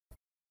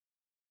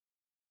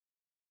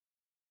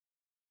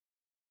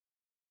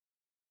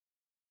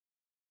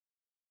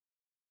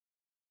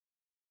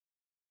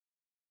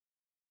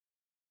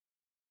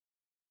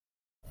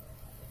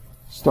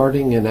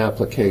Starting an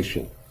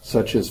application,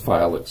 such as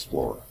File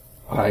Explorer,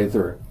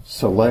 either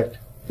select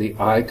the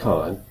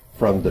icon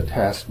from the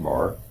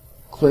taskbar,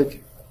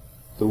 click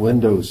the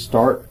Windows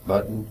Start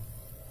button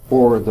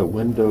or the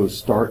Windows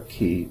Start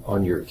key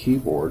on your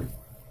keyboard,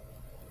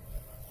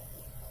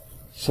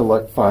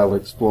 select File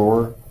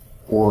Explorer,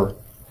 or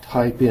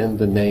type in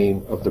the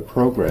name of the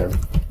program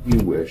you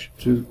wish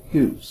to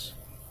use.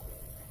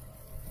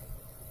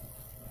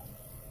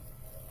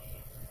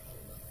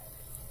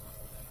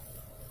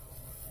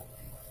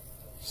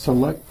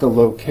 Select the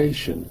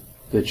location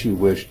that you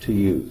wish to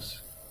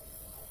use.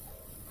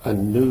 A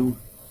new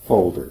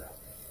folder.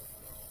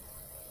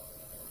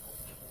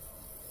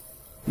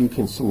 You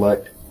can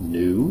select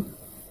New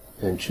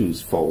and choose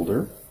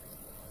Folder,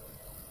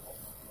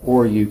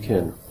 or you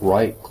can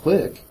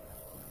right-click,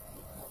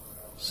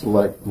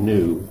 select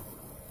New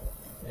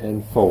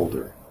and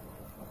Folder.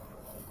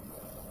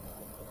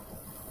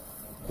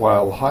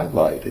 While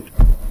highlighted,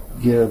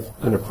 give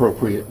an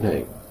appropriate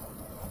name.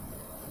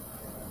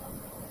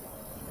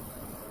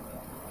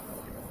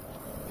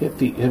 Hit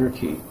the Enter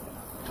key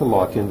to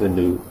lock in the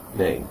new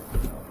name.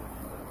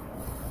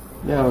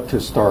 Now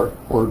to start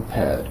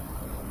WordPad.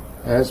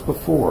 As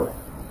before,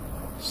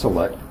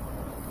 select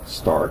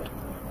Start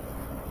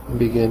and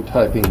begin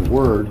typing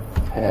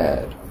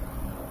WordPad.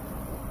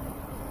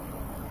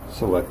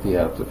 Select the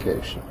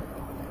application.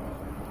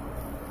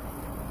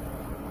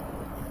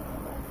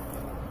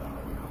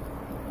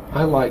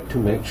 I like to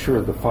make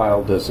sure the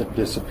file doesn't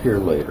disappear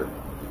later,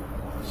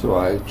 so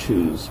I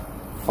choose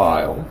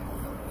File,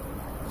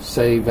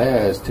 Save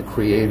As to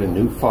create a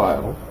new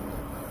file.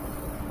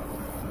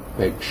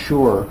 Make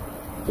sure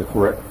the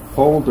correct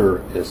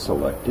folder is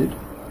selected.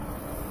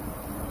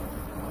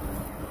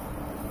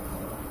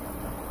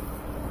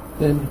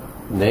 Then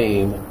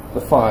name the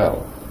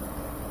file.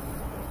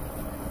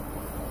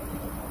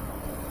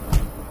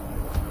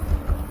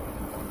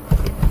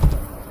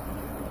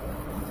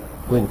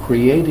 When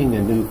creating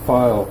a new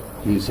file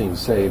using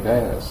Save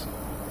As,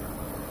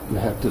 you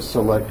have to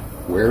select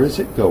where is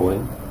it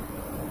going,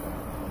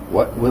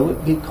 what will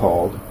it be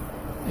called,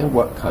 and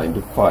what kind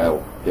of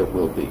file it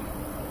will be.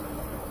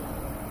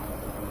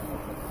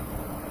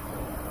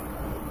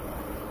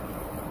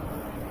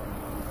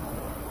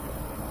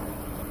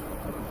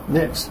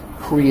 Next,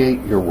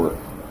 create your work.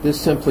 This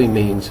simply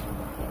means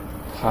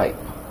type.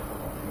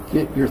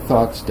 Get your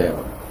thoughts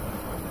down.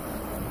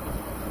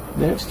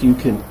 Next, you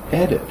can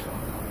edit.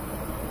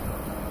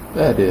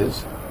 That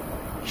is,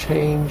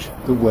 change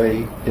the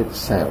way it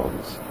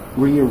sounds.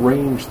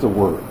 Rearrange the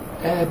word.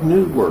 Add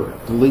new words.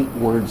 Delete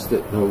words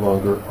that no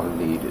longer are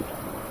needed.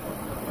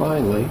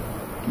 Finally,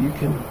 you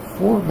can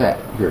format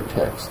your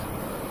text.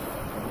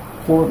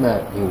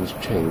 Format means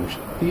change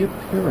the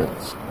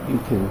appearance. You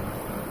can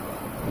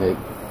make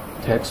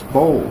text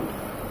bold.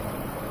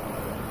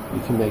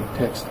 You can make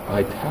text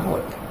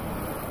italic.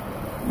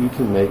 You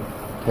can make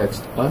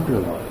text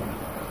underlined.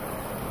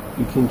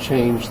 You can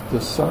change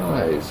the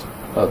size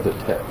of the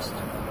text.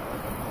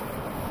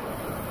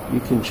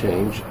 You can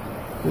change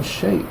the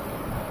shape,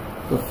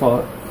 the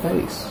font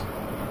face.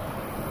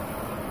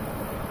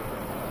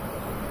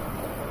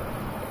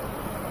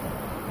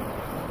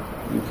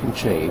 You can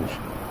change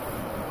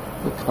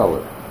the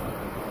color.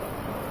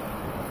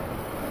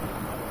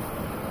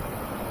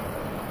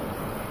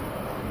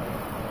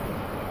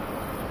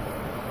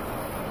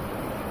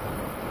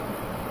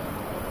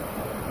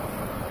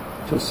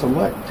 To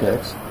select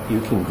text,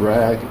 you can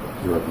drag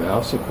your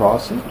mouse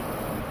across it.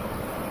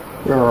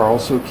 There are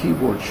also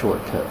keyboard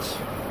shortcuts,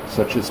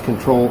 such as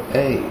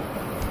Control-A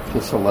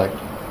to select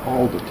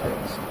all the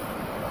text.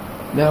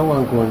 Now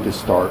I'm going to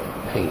start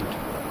Paint.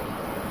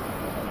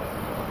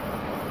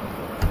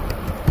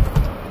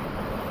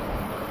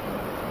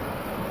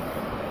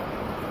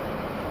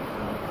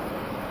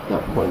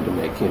 Not going to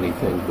make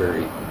anything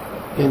very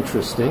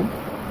interesting.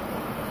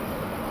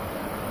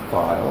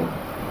 File,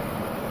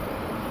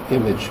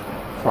 Image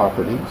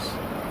Properties.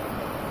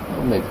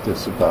 I'll make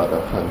this about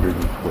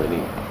 120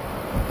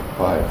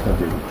 by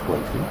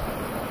 120.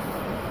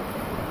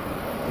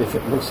 If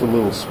it looks a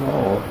little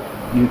small,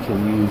 you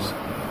can use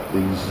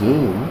the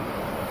zoom.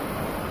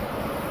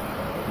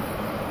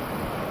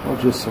 I'll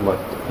just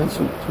select the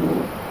pencil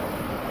tool,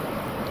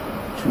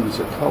 choose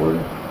a color.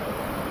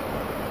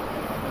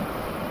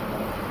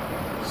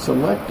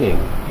 Selecting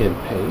in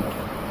Paint,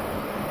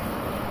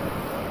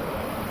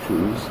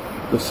 choose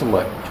the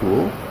Select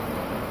tool.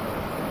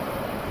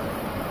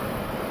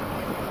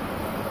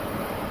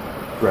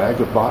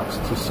 Drag a box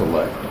to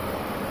select.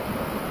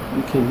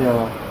 You can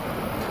now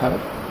cut,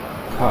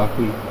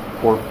 copy,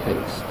 or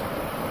paste.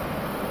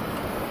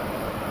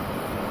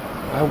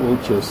 I will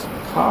just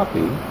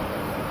copy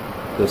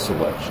the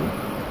selection.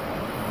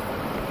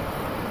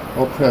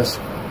 I'll press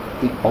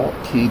the Alt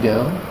key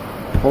down,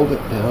 hold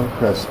it down,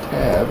 press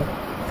Tab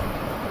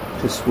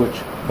to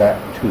switch back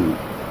to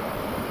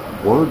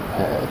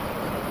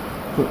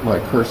WordPad, put my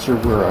cursor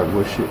where I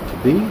wish it to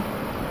be,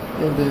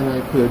 and then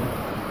I could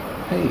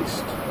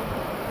paste.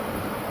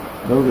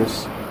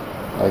 Notice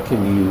I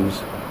can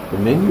use the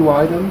menu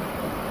item.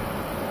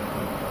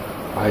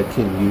 I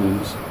can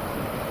use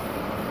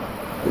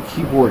the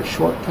keyboard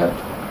shortcut,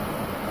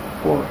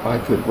 or I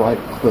could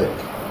right-click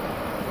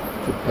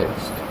to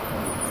paste.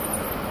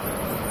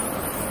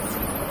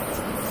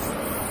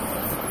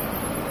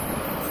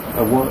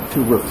 I want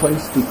to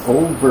replace the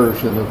old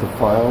version of the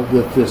file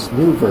with this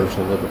new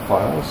version of the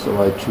file,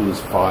 so I choose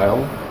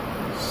File,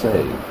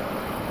 Save.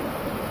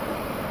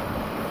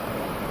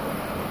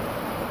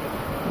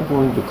 I'm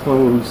going to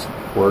close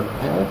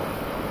WordPad.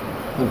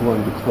 I'm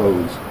going to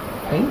close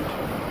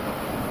Paint.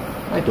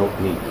 I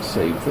don't need to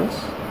save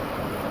this.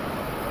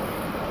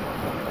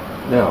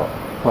 Now,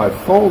 my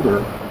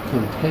folder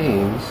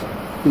contains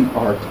the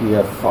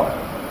RTF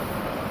file.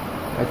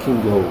 I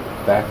can go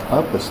back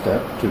up a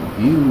step to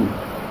view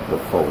the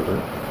folder.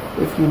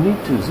 If you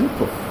need to zip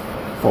a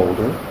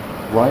folder,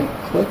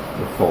 right-click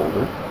the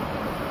folder,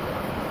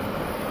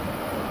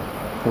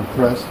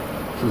 compress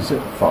to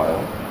zip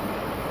file,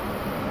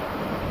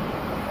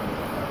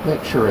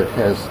 make sure it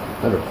has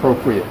an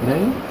appropriate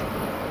name,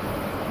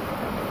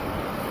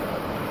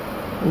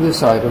 and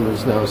this item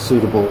is now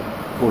suitable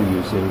for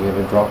using in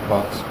a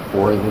Dropbox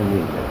or in an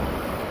email.